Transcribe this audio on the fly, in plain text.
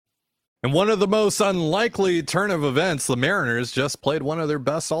And one of the most unlikely turn of events, the Mariners just played one of their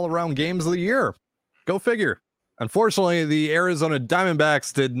best all-around games of the year. Go figure. Unfortunately, the Arizona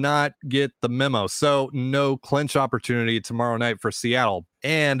Diamondbacks did not get the memo, so no clinch opportunity tomorrow night for Seattle.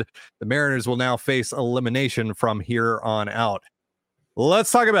 And the Mariners will now face elimination from here on out.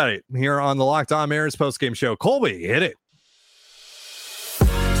 Let's talk about it here on the Locked On Mariners postgame show. Colby, hit it.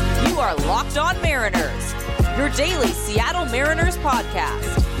 You are Locked On Mariners, your daily Seattle Mariners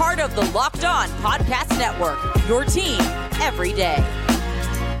podcast. Part of the Locked On Podcast Network, your team every day.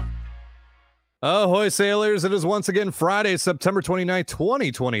 Ahoy, sailors. It is once again Friday, September 29th,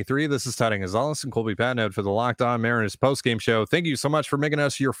 2023. This is Ty Gonzalez and Colby Patnode for the Locked On Mariners postgame show. Thank you so much for making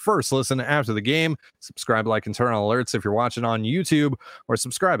us your first listen after the game. Subscribe, like, and turn on alerts if you're watching on YouTube, or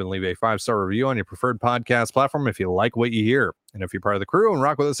subscribe and leave a 5-star review on your preferred podcast platform if you like what you hear. And if you're part of the crew and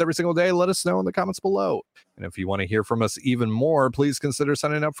rock with us every single day, let us know in the comments below. And if you want to hear from us even more, please consider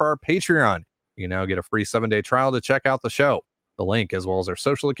signing up for our Patreon. You now get a free 7-day trial to check out the show. The link, as well as our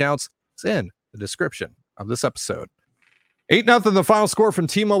social accounts, is in the description of this episode. 8-0 the final score from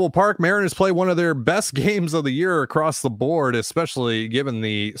T-Mobile Park. Mariners play one of their best games of the year across the board, especially given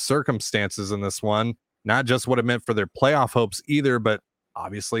the circumstances in this one. Not just what it meant for their playoff hopes either, but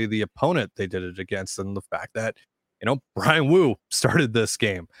obviously the opponent they did it against and the fact that, Brian Wu started this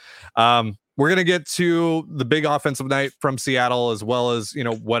game. We're going to get to the big offensive night from Seattle, as well as,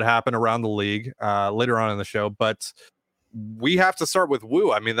 what happened around the league later on in the show. But we have to start with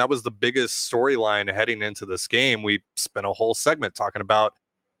Wu. I mean, that was the biggest storyline heading into this game. We spent a whole segment talking about,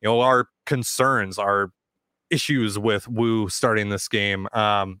 our concerns, our issues with Wu starting this game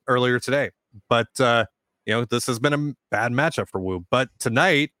earlier today. But, this has been a bad matchup for Wu. But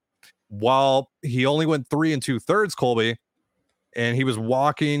tonight, while he only went 3 2/3, Colby, and he was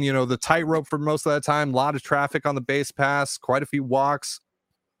walking, the tightrope for most of that time, a lot of traffic on the base pass, quite a few walks,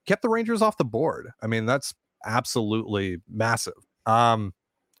 kept the Rangers off the board. I mean, that's absolutely massive.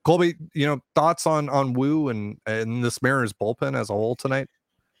 Colby, thoughts on Wu and this Mariners bullpen as a whole tonight?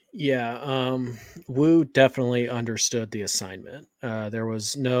 Yeah, Wu definitely understood the assignment. There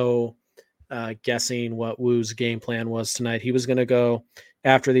was no guessing what Wu's game plan was tonight. He was going to go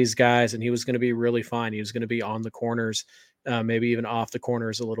after these guys, and he was going to be really fine. He was going to be on the corners, maybe even off the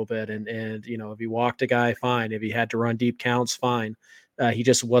corners a little bit. And if he walked a guy, fine. If he had to run deep counts, fine. He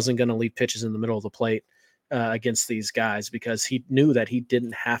just wasn't going to leave pitches in the middle of the plate against these guys, because he knew that he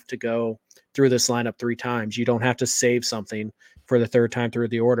didn't have to go through this lineup 3 times. You don't have to save something for the 3rd time through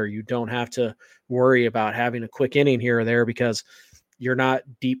the order. You don't have to worry about having a quick inning here or there, because you're not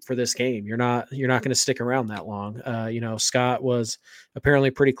deep for this game. You're not going to stick around that long. Scott was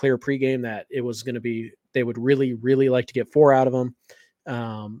apparently pretty clear pregame that it was going to be, they would really, really like to get 4 out of him.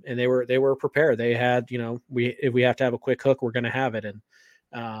 And they were prepared. They had, if we have to have a quick hook, we're going to have it. And,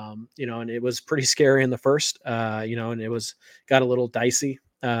 and it was pretty scary in the first, and it got a little dicey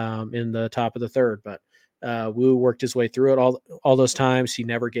in the top of the 3rd, but Wu worked his way through it all those times. He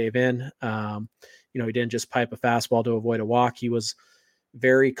never gave in. He didn't just pipe a fastball to avoid a walk. He was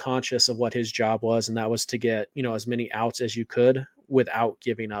very conscious of what his job was, and that was to get, as many outs as you could without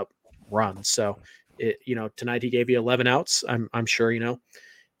giving up runs. So tonight he gave you 11 outs. I'm sure,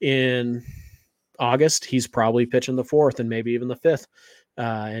 in August, he's probably pitching the 4th and maybe even the 5th.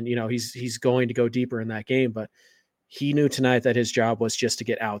 And he's going to go deeper in that game, but he knew tonight that his job was just to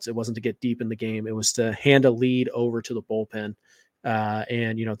get outs. It wasn't to get deep in the game. It was to hand a lead over to the bullpen.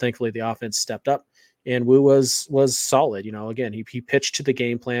 And thankfully the offense stepped up, and Wu was solid. Again, he pitched to the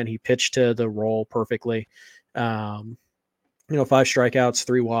game plan. He pitched to the role perfectly. 5 strikeouts,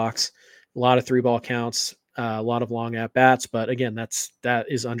 3 walks, a lot of 3-ball counts, a lot of long at bats. But again, that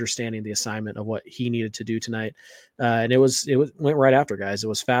is understanding the assignment of what he needed to do tonight. And it went right after, guys. It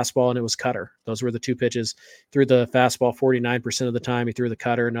was fastball and it was cutter. Those were the 2 pitches. Threw the fastball 49% of the time. He threw the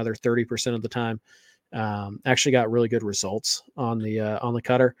cutter another 30% of the time. Actually got really good results on the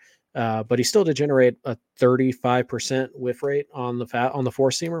cutter. But he still did generate a 35% whiff rate on the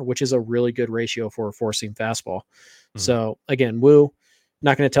 4-seamer, which is a really good ratio for a 4-seam fastball. Mm-hmm. So again, Wu,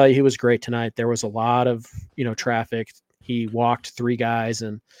 not going to tell you he was great tonight. There was a lot of, traffic. He walked 3 guys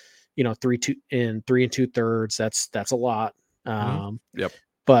and, 3 2/3. That's a lot. Yep.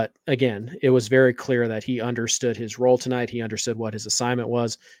 But again, it was very clear that he understood his role tonight. He understood what his assignment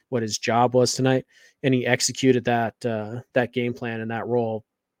was, what his job was tonight, and he executed that game plan and that role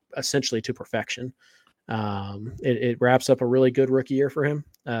essentially to perfection. It wraps up a really good rookie year for him.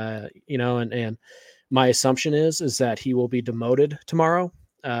 And my assumption is that he will be demoted tomorrow,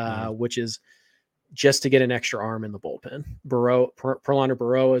 which is just to get an extra arm in the bullpen. Prolander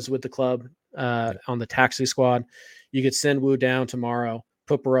Barreau is with the club on the taxi squad. You could send Wu down tomorrow,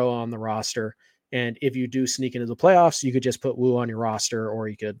 put Burrow on the roster. And if you do sneak into the playoffs, you could just put Woo on your roster, or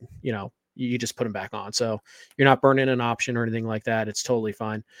you could, you just put him back on. So you're not burning an option or anything like that. It's totally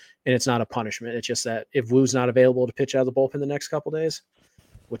fine. And it's not a punishment. It's just that if Woo's not available to pitch out of the bullpen the next couple days,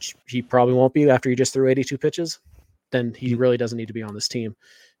 which he probably won't be after he just threw 82 pitches, then he really doesn't need to be on this team.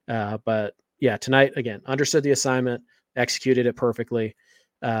 But yeah, tonight, again, understood the assignment, executed it perfectly,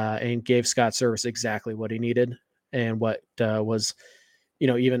 and gave Scott Service exactly what he needed and what was,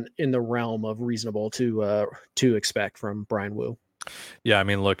 even in the realm of reasonable to expect from Brian Woo. Yeah, I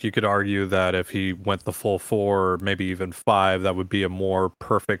mean, look, you could argue that if he went the full 4, maybe even 5, that would be a more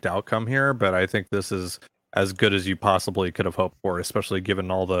perfect outcome here. But I think this is as good as you possibly could have hoped for, especially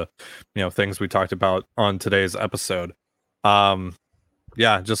given all the, things we talked about on today's episode.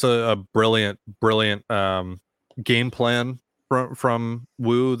 Yeah, just a brilliant game plan from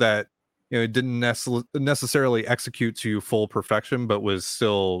Woo that it didn't necessarily execute to full perfection, but was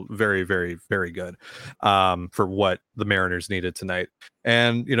still very, very, very good for what the Mariners needed tonight.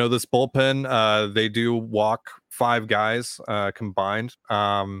 And this bullpen, they do walk 5 guys combined,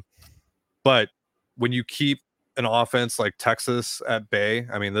 but when you keep an offense like Texas at bay,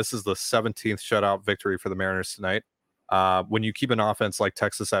 I mean, this is the 17th shutout victory for the Mariners tonight. When you keep an offense like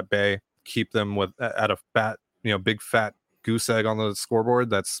Texas at bay, keep them at a fat, big fat goose egg on the scoreboard,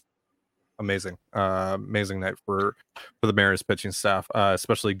 that's amazing. Amazing night for the Mariners pitching staff,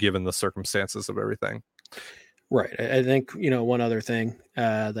 especially given the circumstances of everything. Right. I think, one other thing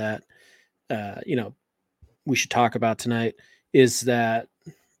that, we should talk about tonight is that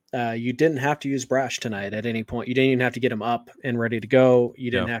you didn't have to use Brash tonight at any point. You didn't even have to get him up and ready to go. You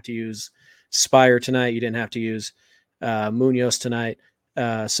didn't have to use Spire tonight. You didn't have to use Munoz tonight.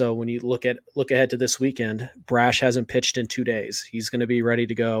 So when you look ahead to this weekend, Brash hasn't pitched in 2 days. He's going to be ready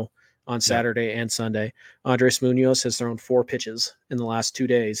to go on Saturday and Sunday. Andres Munoz has thrown 4 pitches in the last 2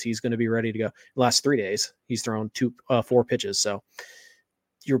 days. He's going to be ready to go. The last 3 days, he's thrown 4 pitches. So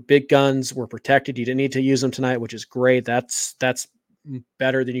your big guns were protected. You didn't need to use them tonight, which is great. That's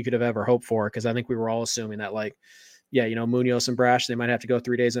better than you could have ever hoped for, because I think we were all assuming that, Munoz and Brash, they might have to go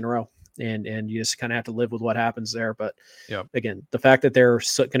 3 days in a row. And you just kind of have to live with what happens there. But again, the fact that they're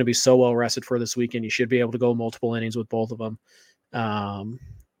going to be so well rested for this weekend, you should be able to go multiple innings with both of them.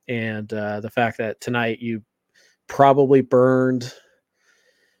 And the fact that tonight you probably burned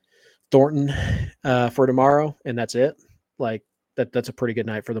Thornton for tomorrow, and that's it. That's a pretty good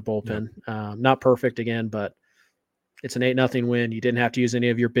night for the bullpen. Not perfect again, but it's an 8-0 win. You didn't have to use any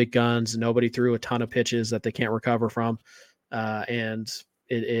of your big guns. Nobody threw a ton of pitches that they can't recover from. And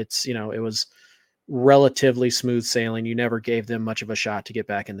it was relatively smooth sailing. You never gave them much of a shot to get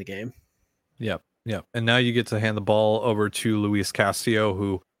back in the game. Yep. And now you get to hand the ball over to Luis Castillo,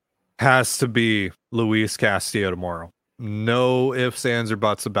 who has to be Luis Castillo tomorrow. No ifs, ands, or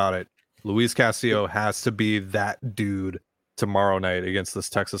buts about it. Luis Castillo has to be that dude tomorrow night against this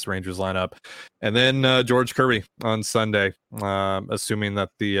Texas Rangers lineup. And then George Kirby on Sunday, assuming that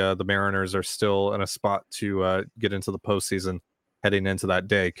the Mariners are still in a spot to get into the postseason heading into that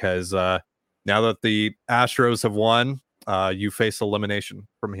day, because now that the Astros have won, you face elimination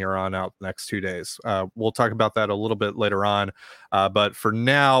from here on out the next 2 days. We'll talk about that a little bit later on. But for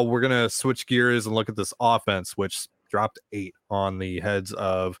now, we're going to switch gears and look at this offense, which dropped 8 on the heads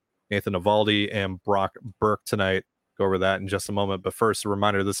of Nathan Eovaldi and Brock Burke tonight. Go over that in just a moment. But first, a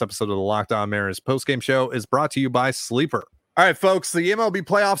reminder, this episode of the Locked On Mariners postgame show is brought to you by Sleeper. All right, folks, the MLB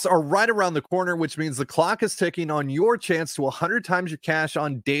playoffs are right around the corner, which means the clock is ticking on your chance to 100 times your cash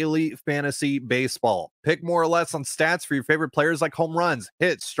on daily fantasy baseball. Pick more or less on stats for your favorite players like home runs,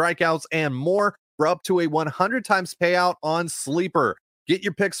 hits, strikeouts, and more for up to a 100 times payout on Sleeper. Get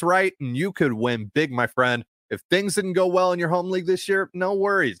your picks right, and you could win big, my friend. If things didn't go well in your home league this year, no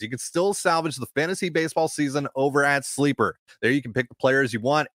worries. You can still salvage the fantasy baseball season over at Sleeper. There you can pick the players you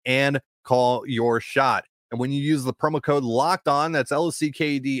want and call your shot. And when you use the promo code Locked On, that's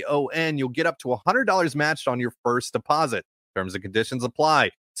LOCKEDON, you'll get up to $100 matched on your first deposit. Terms and conditions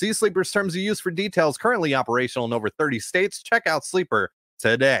apply. See Sleeper's terms of use for details. Currently operational in over 30 states. Check out Sleeper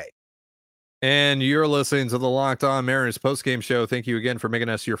today. And you're listening to the Locked On Mariners postgame show. Thank you again for making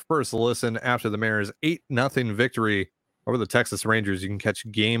us your first listen after the Mariners 8-0 victory over the Texas Rangers. You can catch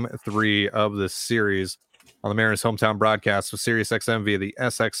Game 3 of this series on the Mariners hometown broadcast with SiriusXM via the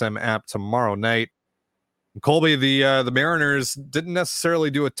SXM app tomorrow night. Colby, the Mariners didn't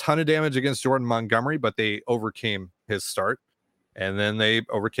necessarily do a ton of damage against Jordan Montgomery, but they overcame his start. And then they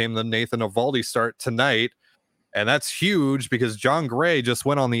overcame the Nathan Eovaldi start tonight. And that's huge because John Gray just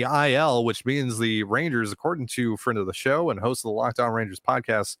went on the IL, which means the Rangers, according to friend of the show and host of the Locked On Rangers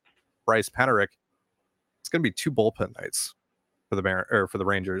podcast, Bryce Paterick, it's going to be 2 bullpen nights for the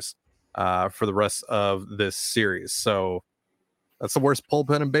Rangers for the rest of this series. So that's the worst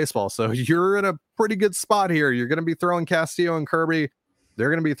bullpen in baseball. So you're in a pretty good spot here. You're going to be throwing Castillo and Kirby. They're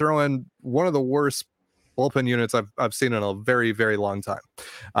going to be throwing one of the worst bullpen units I've seen in a very, very long time.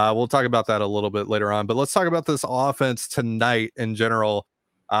 We'll talk about that a little bit later on, but let's talk about this offense tonight in general.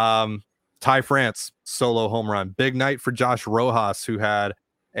 Ty France solo home run, big night for Josh Rojas, who had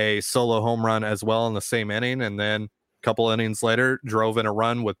a solo home run as well in the same inning, and then a couple innings later drove in a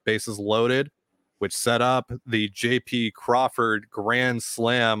run with bases loaded, which set up the JP Crawford grand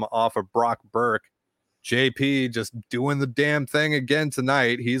slam off of Brock Burke. JP just doing the damn thing again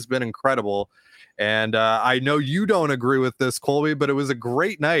tonight. He's been incredible. And I know you don't agree with this, Colby, but it was a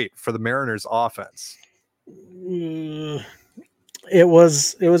great night for the Mariners offense. It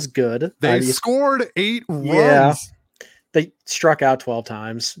was good. They scored 8 runs. Yeah, they struck out 12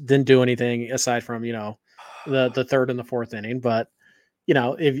 times. Didn't do anything aside from, the third and the fourth inning. But,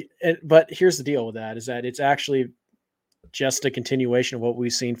 but here's the deal with that is that it's actually just a continuation of what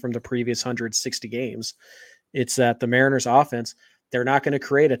we've seen from the previous 160 games. It's that the Mariners offense, they're not going to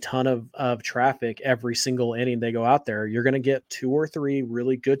create a ton of traffic every single inning they go out there. You're going to get 2 or 3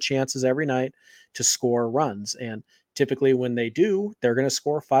 really good chances every night to score runs. And typically when they do, they're going to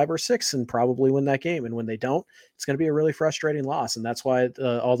score 5 or 6 and probably win that game. And when they don't, it's going to be a really frustrating loss. And that's why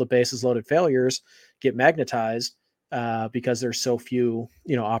all the bases loaded failures get magnetized because there's so few,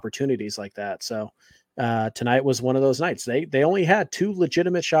 opportunities like that. So tonight was one of those nights. They only had 2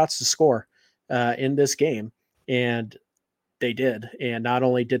 legitimate shots to score in this game, and they did. And not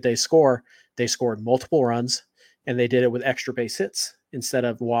only did they score, they scored multiple runs, and they did it with extra base hits instead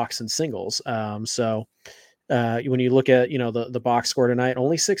of walks and singles. So when you look at the box score tonight,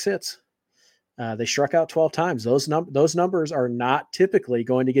 only 6 hits. They struck out 12 times. Those numbers are not typically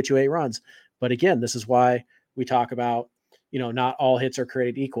going to get you 8 runs. But again, this is why we talk about not all hits are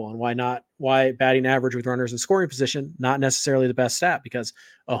created equal, and why batting average with runners in scoring position not necessarily the best stat, because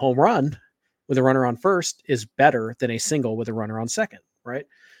a home run with a runner on first is better than a single with a runner on second, right?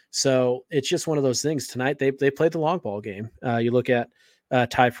 So it's just one of those things. Tonight they played the long ball game. You look at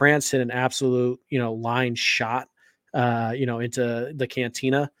Ty France hit an absolute line shot into the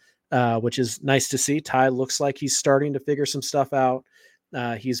cantina, which is nice to see. Ty looks like he's starting to figure some stuff out.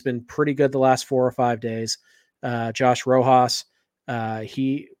 He's been pretty good the last 4 or 5 days. Josh Rojas,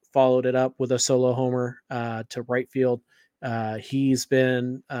 he followed it up with a solo homer to right field. He's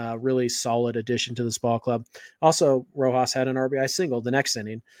been a really solid addition to this ball club. Also, Rojas had an RBI single the next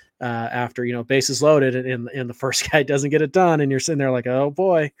inning after, bases loaded and the first guy doesn't get it done. And you're sitting there like, oh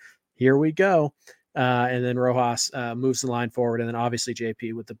boy, here we go. And then Rojas moves the line forward. And then obviously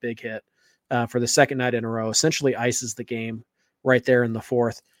JP with the big hit for the second night in a row, essentially ices the game right there in the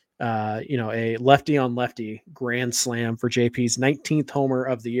fourth. A lefty on lefty grand slam for JP's 19th homer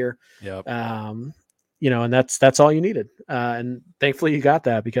of the year. Yep. And that's all you needed. And thankfully you got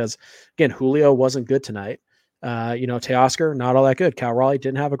that, because again, Julio wasn't good tonight. Teoscar, not all that good. Cal Raleigh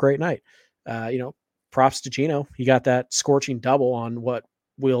didn't have a great night. Props to Gino. He got that scorching double on what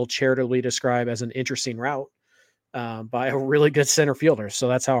we'll charitably describe as an interesting route by a really good center fielder. So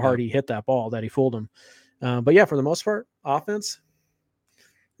that's how hard he hit that ball, that he fooled him. But yeah, for the most part, offense,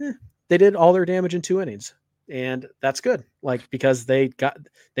 they did all their damage in 2 innings, and that's good. Because they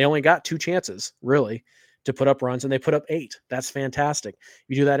only got 2 chances really to put up runs, and they put up 8. That's fantastic.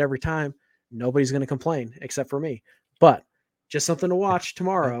 You do that every time, nobody's going to complain except for me. But just something to watch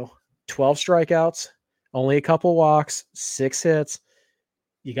tomorrow. 12 strikeouts, only a couple walks, 6 hits.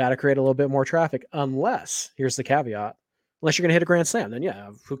 You got to create a little bit more traffic, unless, here's the caveat, unless you're going to hit a grand slam, then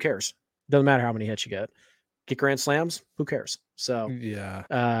yeah, who cares? Doesn't matter how many hits you get grand slams, who cares? So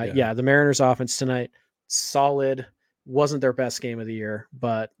the Mariners offense tonight, solid. Wasn't their best game of the year,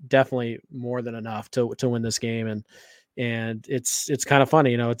 but definitely more than enough to win this game. And it's kind of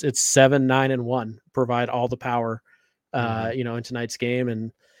funny, it's 7-9-1, provide all the power in tonight's game.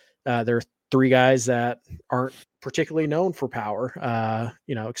 And there are 3 guys that aren't particularly known for power,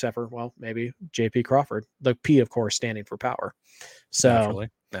 except for, well, maybe JP Crawford, the P of course standing for power. So naturally.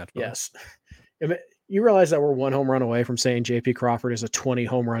 Yes. You realize that we're 1 home run away from saying JP Crawford is a 20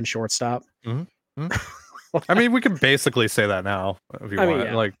 home run shortstop. Mm-hmm. I mean, we can basically say that now if you want.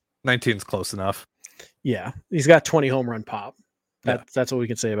 Yeah. Like 19's close enough. Yeah, he's got 20 home run pop. That's what we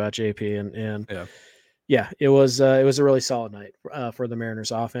can say about JP. And it was a really solid night for the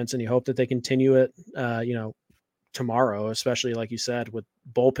Mariners offense, and you hope that they continue it. Tomorrow, especially like you said, with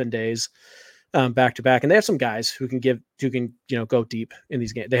bullpen days back to back, and they have some guys who can go deep in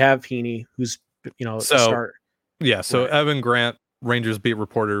these games. They have Heaney, who's start. Yeah, so right. Evan Grant Rangers beat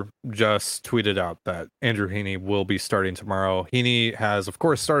reporter just tweeted out that Andrew Heaney will be starting tomorrow. Heaney has, of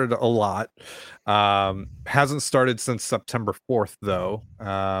course, started a lot. Hasn't started since September 4th, though.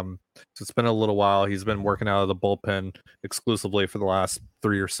 So it's been a little while. He's been working out of the bullpen exclusively for the last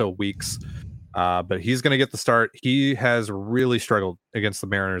 3 or so weeks. But he's going to get the start. He has really struggled against the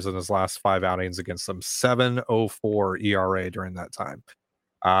Mariners in his last 5 outings against them. 7.04 ERA during that time.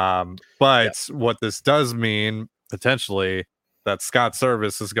 But what this does mean, potentially, that Scott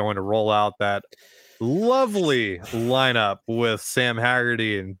Service is going to roll out that lovely lineup with Sam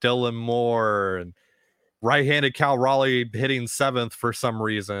Haggerty and Dylan Moore and right-handed Cal Raleigh hitting 7th for some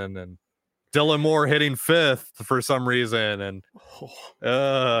reason, and Dylan Moore hitting 5th for some reason, and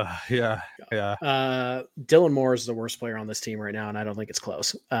Dylan Moore is the worst player on this team right now, and I don't think it's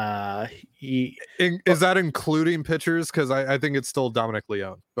close. Is that including pitchers? Because I think it's still Dominic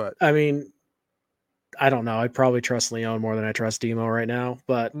Leone, but I mean, I don't know. I probably trust Leone more than I trust Demo right now,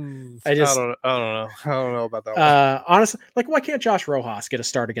 but I don't know about that one. Honestly, like, why can't Josh Rojas get a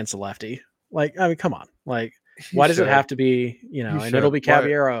start against a lefty? Like, I mean, come on. Like, why does it have to be, and it'll be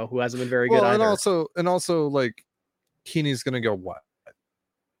Caballero, who hasn't been very good either. And also like, Heaney's going to go what?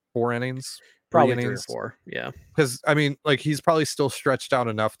 4 innings? Probably 3 or 4. Yeah. Because, I mean, like, he's probably still stretched out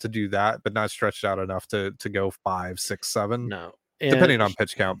enough to do that, but not stretched out enough to go 5, 6, 7. No. Depending on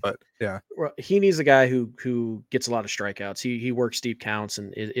pitch count, but yeah. He needs a guy who gets a lot of strikeouts. He works deep counts,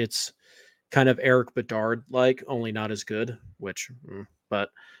 and it's kind of Eric Bedard like, only not as good. But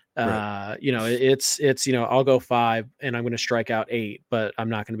it's I'll go 5 and I'm going to strike out 8, but I'm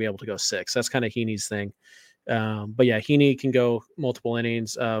not going to be able to go 6. That's kind of Heaney's thing. But yeah, Heaney can go multiple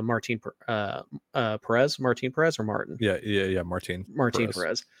innings. Martin Perez or Martin? Yeah. Martin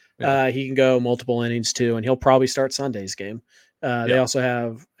Perez. Yeah. He can go multiple innings too, and he'll probably start Sunday's game. They also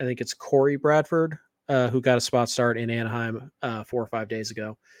have, I think it's Corey Bradford, who got a spot start in Anaheim 4 or 5 days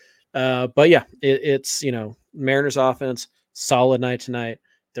ago. But yeah, it's Mariners offense, solid night tonight.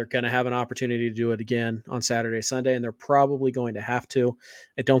 They're going to have an opportunity to do it again on Saturday, Sunday, and they're probably going to have to.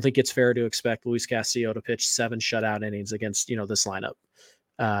 I don't think it's fair to expect Luis Castillo to pitch 7 shutout innings against, this lineup.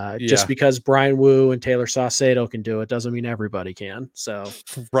 Just because Brian Wu and Taylor Saucedo can do it doesn't mean everybody can. So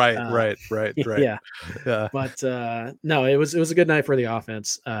right. Yeah. But no, it was a good night for the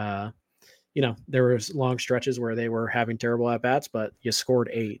offense. There was long stretches where they were having terrible at bats, but you scored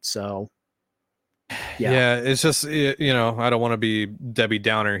 8. So yeah, it's just, I don't want to be Debbie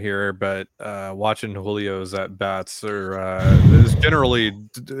Downer here, but watching Julio's at bats is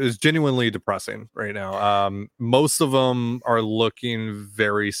genuinely depressing right now. Most of them are looking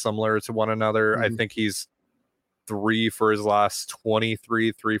very similar to one another. I think he's 3 for his last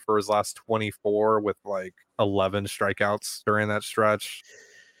 23, 3 for his last 24 with like 11 strikeouts during that stretch.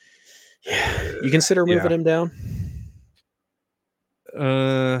 Yeah, you consider moving him down?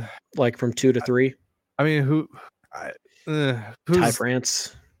 Like from 2 to 3. I mean, Ty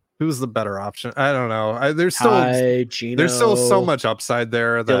France? Who's the better option? I don't know. There's still so much upside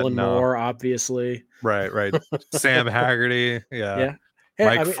there. Dylan Moore, obviously. Right. Sam Haggerty, yeah. Hey,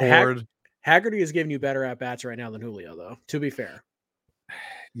 Mike Ford. Haggerty is giving you better at bats right now than Julio, though. To be fair.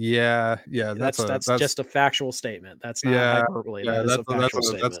 Yeah. That's just a factual statement. That's not hyperbole.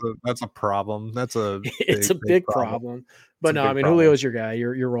 That's a problem. It's a big problem. But no, I mean, Julio's your guy.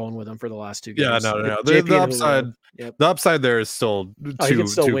 You're rolling with him for the last 2 games. Yeah, no. The upside there is still he can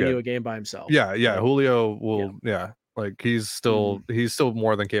still win you a game by himself. Yeah. Julio will. Yeah. Like he's still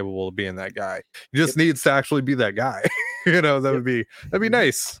more than capable of being that guy. He just needs to actually be that guy. That'd be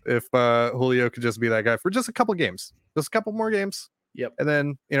nice if Julio could just be that guy for just a couple games, just a couple more games. Yep. And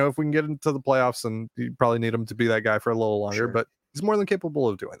then, if we can get into the playoffs, and you probably need him to be that guy for a little longer, but he's more than capable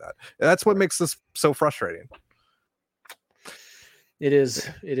of doing that. And that's what makes this so frustrating. It is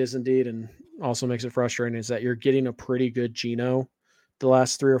indeed. And also makes it frustrating is that you're getting a pretty good Geno the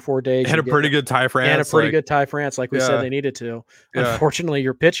last 3 or 4 days. And a pretty good Ty France. And a pretty good Ty France, like we said they needed to. Yeah. Unfortunately,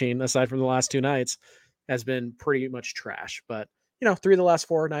 your pitching, aside from the last 2 nights, has been pretty much trash. But, 3 of the last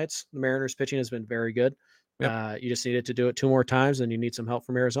 4 nights, the Mariners pitching has been very good. Yep. You just needed to do it 2 more times, and you need some help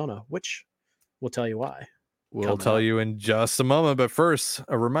from Arizona, which we'll tell you why. We'll tell you in just a moment. But first,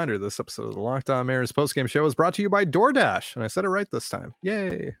 a reminder, this episode of the Locked On Mariners postgame show is brought to you by DoorDash. And I said it right this time.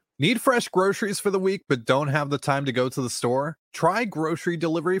 Yay. Need fresh groceries for the week, but don't have the time to go to the store? Try grocery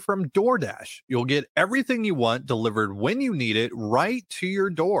delivery from DoorDash. You'll get everything you want delivered when you need it right to your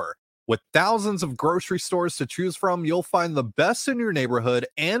door. With thousands of grocery stores to choose from, you'll find the best in your neighborhood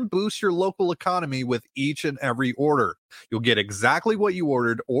and boost your local economy with each and every order. You'll get exactly what you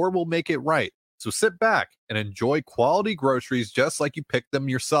ordered, or we'll make it right. So sit back and enjoy quality groceries just like you picked them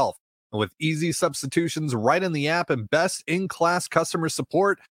yourself. With easy substitutions right in the app and best in-class customer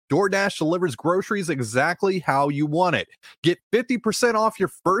support, DoorDash delivers groceries exactly how you want it. Get 50% off your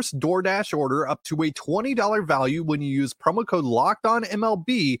first DoorDash order up to a $20 value when you use promo code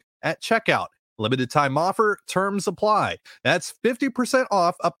LOCKEDONMLB at checkout. Limited time offer, terms apply. That's 50%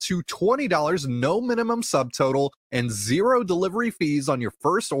 off up to $20, no minimum subtotal, and 0 delivery fees on your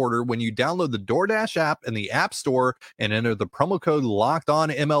first order when you download the DoorDash app in the App Store and enter the promo code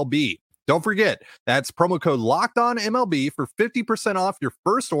LOCKEDONMLB. Don't forget, that's promo code LOCKEDONMLB for 50% off your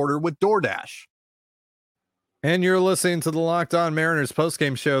first order with DoorDash. And you're listening to the Locked On Mariners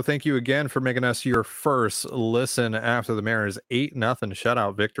postgame show. Thank you again for making us your first listen after the Mariners 8-0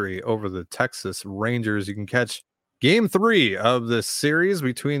 shutout victory over the Texas Rangers. You can catch game 3 of this series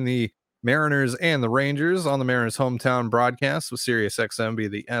between the Mariners and the Rangers on the Mariners hometown broadcast with SiriusXM via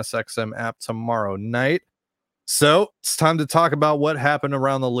the SXM app tomorrow night. So it's time to talk about what happened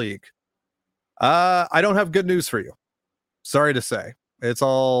around the league. I don't have good news for you. Sorry to say. It's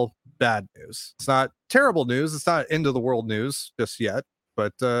all bad news. It's not terrible news. It's not end of the world news just yet,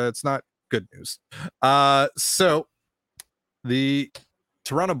 but it's not good news. So the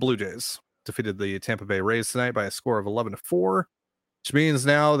Toronto Blue Jays defeated the Tampa Bay Rays tonight by a score of 11-4, which means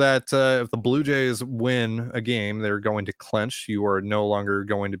now that if the Blue Jays win a game, they're going to clinch. You are no longer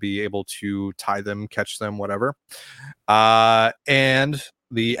going to be able to tie them, catch them, whatever. And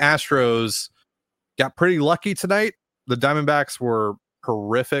the Astros got pretty lucky tonight. The Diamondbacks were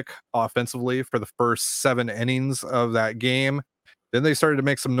horrific offensively for the first 7 innings of that game. Then they started to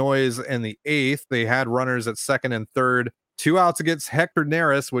make some noise in the 8th. They had runners at 2nd and 3rd, 2 outs against Hector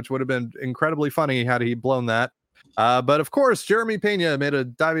Neris, which would have been incredibly funny had he blown that. But of course, Jeremy Pena made a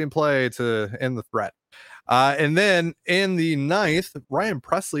diving play to end the threat. And then in the 9th, Ryan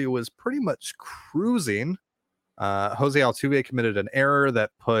Presley was pretty much cruising. Jose Altuve committed an error that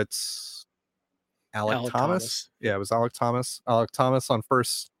puts Alec Thomas. Yeah, it was Alec Thomas. Alec Thomas on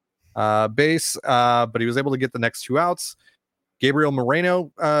first base, but he was able to get the next 2 outs. Gabriel Moreno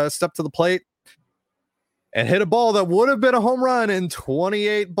stepped to the plate and hit a ball that would have been a home run in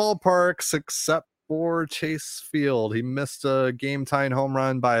 28 ballparks, except for Chase Field. He missed a game-tying home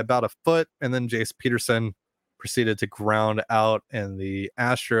run by about a foot, and then Jace Peterson proceeded to ground out, and the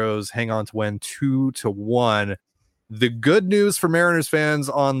Astros hang on to win 2-1. The good news for Mariners fans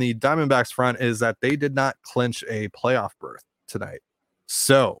on the Diamondbacks front is that they did not clinch a playoff berth tonight.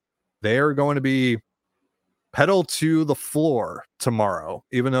 So they are going to be pedal to the floor tomorrow,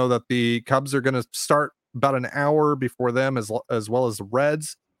 even though that the Cubs are going to start about an hour before them as well as the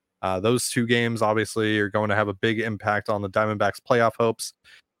Reds. Those 2 games obviously are going to have a big impact on the Diamondbacks playoff hopes.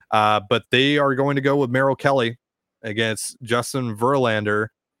 But they are going to go with Merrill Kelly against Justin Verlander.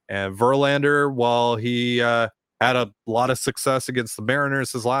 And Verlander, while he had a lot of success against the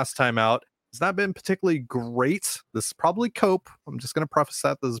Mariners his last time out, has not been particularly great. This is probably Cope. I'm just going to preface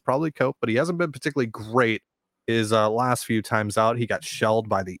that this is probably Cope, but he hasn't been particularly great his last few times out. He got shelled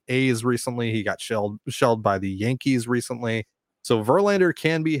by the A's recently. He got shelled by the Yankees recently. So Verlander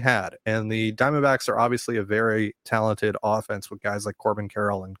can be had, and the Diamondbacks are obviously a very talented offense with guys like Corbin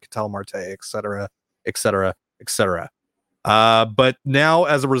Carroll and Ketel Marte, et cetera, et cetera, et cetera. But now,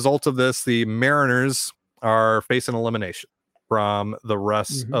 as a result of this, the Mariners are facing elimination from the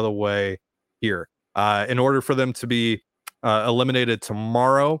rest of the way here. In order for them to be eliminated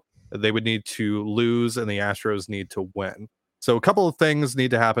tomorrow, they would need to lose, and the Astros need to win. So a couple of things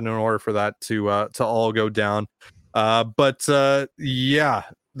need to happen in order for that to all go down. But yeah,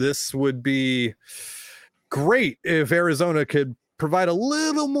 this would be great if Arizona could provide a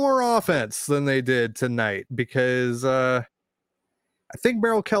little more offense than they did tonight, because I think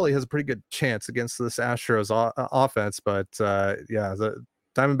Merrill Kelly has a pretty good chance against this Astros offense. But yeah, the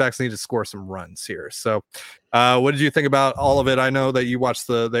Diamondbacks need to score some runs here. So what did you think about all of it? I know that you watched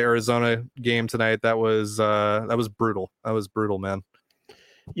the Arizona game tonight. That was brutal. That was brutal, man.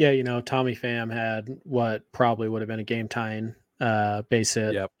 Yeah, Tommy Pham had what probably would have been a game-tying base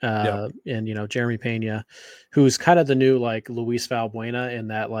hit. Yep. And, Jeremy Pena, who's kind of the new, like, Luis Valbuena in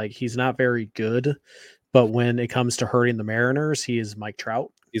that, like, he's not very good, but when it comes to hurting the Mariners, he is Mike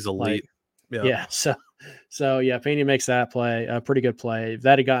Trout. He's elite. Like, yeah. So yeah, Pena makes that play, a pretty good play. If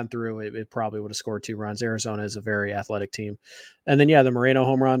that had gotten through, it probably would have scored 2 runs. Arizona is a very athletic team. And then, the Moreno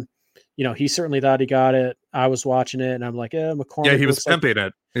home run, he certainly thought he got it. I was watching it, and I'm like, McCormick. Yeah, he was pimping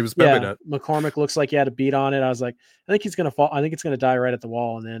it. He was pimping it. McCormick looks like he had a beat on it. I was like, I think he's going to fall. I think it's going to die right at the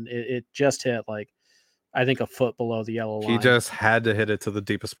wall. And then it just hit, like, I think a foot below the yellow line. He just had to hit it to the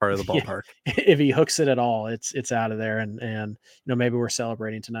deepest part of the ballpark. If he hooks it at all, it's out of there. And maybe we're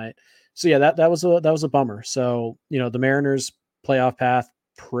celebrating tonight. So yeah, that was a bummer. So, the Mariners playoff path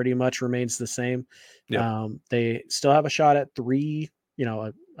pretty much remains the same. Yep. They still have a shot at three,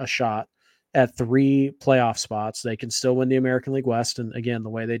 a shot at three playoff spots. They can still win the American League West. And again, the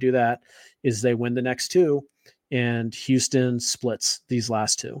way they do that is they win the next two, and Houston splits these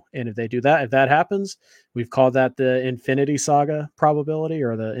last two. And if they do that, if that happens, we've called that the Infinity Saga probability,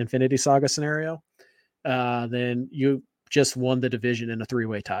 or the Infinity Saga scenario. Then you just won the division in a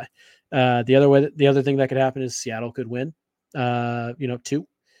three-way tie. The other thing that could happen is Seattle could win, the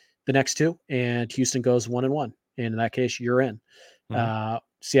next two, and Houston goes 1-1. And in that case, you're in. Mm-hmm.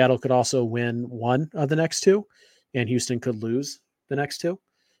 Seattle could also win one of the next two, and Houston could lose the next two.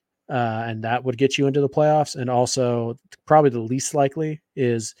 And that would get you into the playoffs. And also, probably the least likely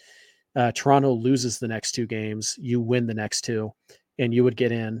is Toronto loses the next two games, you win the next two, and you would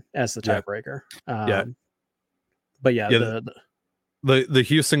get in as the tiebreaker. But the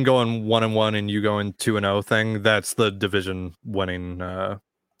Houston going 1-1 and you going 2-0 thing, that's the division winning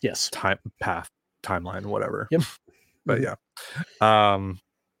timeline, whatever. Yep. But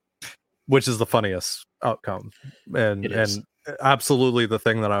which is the funniest outcome, and absolutely the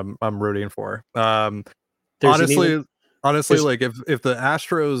thing that I'm rooting for. Honestly, like if the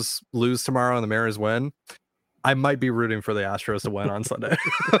Astros lose tomorrow and the Mariners win, I might be rooting for the Astros to win on Sunday.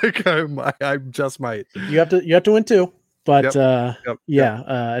 Like I just might. You have to win too. But at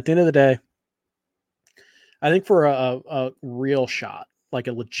the end of the day, I think for a real shot, like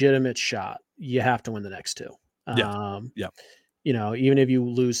a legitimate shot, you have to win the next two. Even if you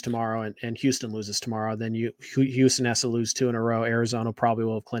lose tomorrow and Houston loses tomorrow, then Houston has to lose two in a row. Arizona probably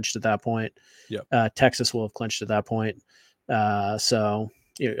will have clinched at that point. Texas will have clinched at that point. So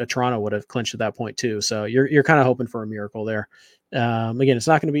Toronto would have clinched at that point too. So you're kind of hoping for a miracle there. Again, it's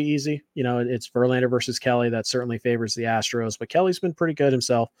not going to be easy. It's Verlander versus Kelly. That certainly favors the Astros, but Kelly's been pretty good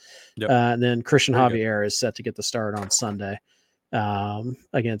himself. And then Christian Javier is set to get the start on Sunday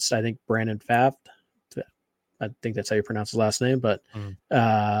against, I think, Brandon Pfaadt. I think that's how you pronounce his last name, but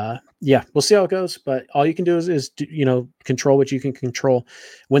we'll see how it goes. But all you can do is control what you can control,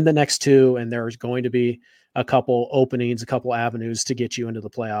 win the next two. And there's going to be a couple openings, a couple avenues to get you into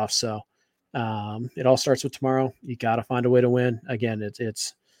the playoffs. So it all starts with tomorrow. You got to find a way to win. Again,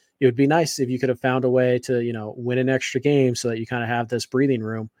 it would be nice if you could have found a way to, win an extra game so that you kind of have this breathing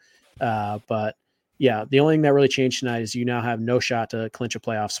room. But the only thing that really changed tonight is you now have no shot to clinch a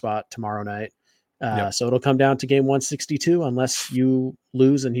playoff spot tomorrow night. So it'll come down to game 162 unless you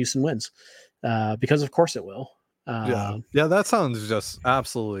lose and Houston wins, because of course it will. That sounds just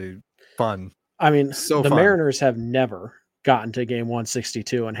absolutely fun. I mean, the Mariners have never gotten to game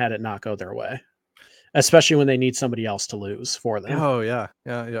 162 and had it not go their way, especially when they need somebody else to lose for them. Oh yeah.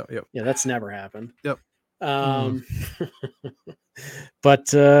 That's never happened. Yep. But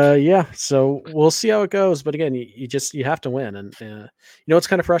so we'll see how it goes. But again, you have to win. And what's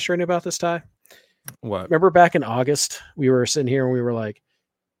kind of frustrating about this tie? What? Remember back in August, we were sitting here and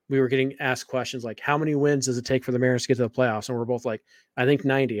we were getting asked questions like, how many wins does it take for the Mariners to get to the playoffs? And we're both like, I think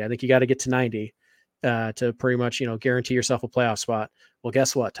 90. I think you got to get to 90 to pretty much, guarantee yourself a playoff spot. Well,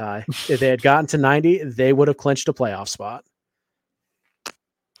 guess what, Ty? If they had gotten to 90, they would have clinched a playoff spot.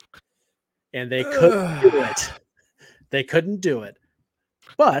 And they couldn't do it. They couldn't do it.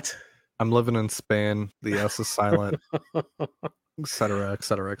 But I'm living in Spain. The S is silent, et cetera, et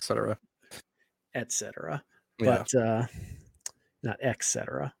cetera, et cetera. Et cetera, but not et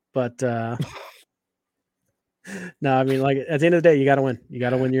cetera, but no, I mean, like at the end of the day, you got to win. You got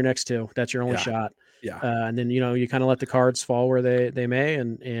to win your next two. That's your only shot. And then you kind of let the cards fall where they may,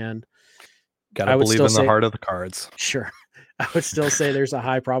 and got to believe in the heart of the cards. Sure, I would still say there's a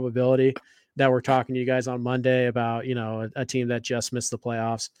high probability that we're talking to you guys on Monday about a team that just missed the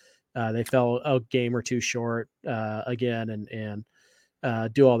playoffs. They fell a game or two short again, and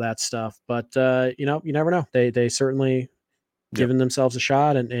do all that stuff. But, you never know. They certainly given themselves a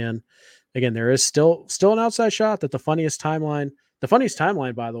shot. And again, there is still an outside shot that the funniest timeline,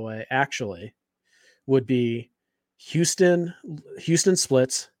 by the way, actually would be Houston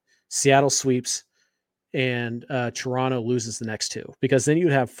splits, Seattle sweeps, and Toronto loses the next two, because then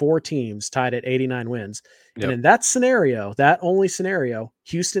you'd have four teams tied at 89 wins. Yep. And in that only scenario,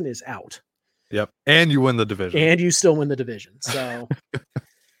 Houston is out. Yep. And you win the division. And you still win the division. So,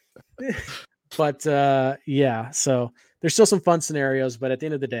 but so there's still some fun scenarios, but at the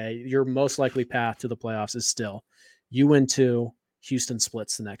end of the day, your most likely path to the playoffs is still you win two, Houston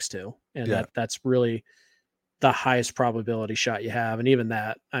splits the next two. And that's really the highest probability shot you have. And even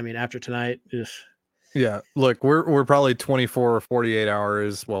that, I mean, after tonight, yeah, look, we're probably 24 or 48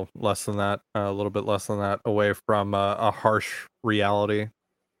 hours, well, less than that, a little bit less than that, away from a harsh reality.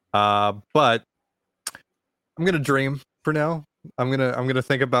 But I'm gonna dream for now. I'm gonna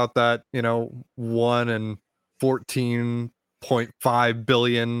think about that, 1 in 14.5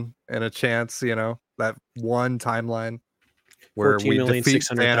 billion in a chance, that one timeline where we defeat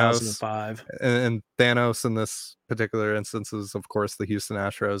Thanos. 14,600,005. And Thanos in this particular instance is, of course, the Houston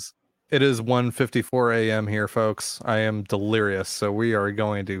Astros. It is 1:54 a.m. here, folks. I am delirious, so we are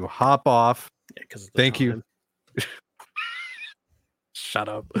going to hop off. Yeah, Thank you. Shut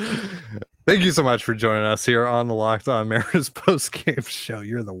up. Thank you so much for joining us here on the Locked On Mariners post-game show.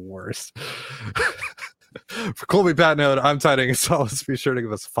 You're the worst. For Colby Patnode, I'm Ty Gonzalez. Be sure to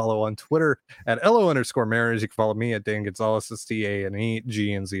give us a follow on Twitter at LO_Mariners. You can follow me at Dan Gonzalez,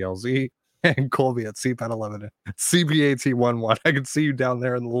 STANEGNZLZ, and Colby at CPAT11, CBAT11. I can see you down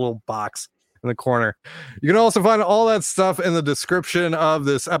there in the little box in the corner. You can also find all that stuff in the description of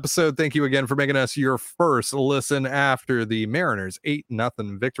this episode. Thank you again for making us your first listen after the Mariners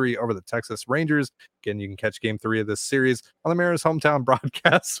 8-0 victory over the Texas Rangers. Again, you can catch Game 3 of this series on the Mariners hometown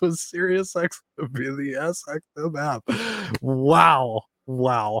broadcast with SiriusXM via the SXM app. Wow.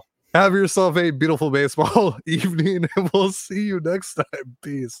 Have yourself a beautiful baseball evening, and we'll see you next time.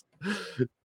 Peace.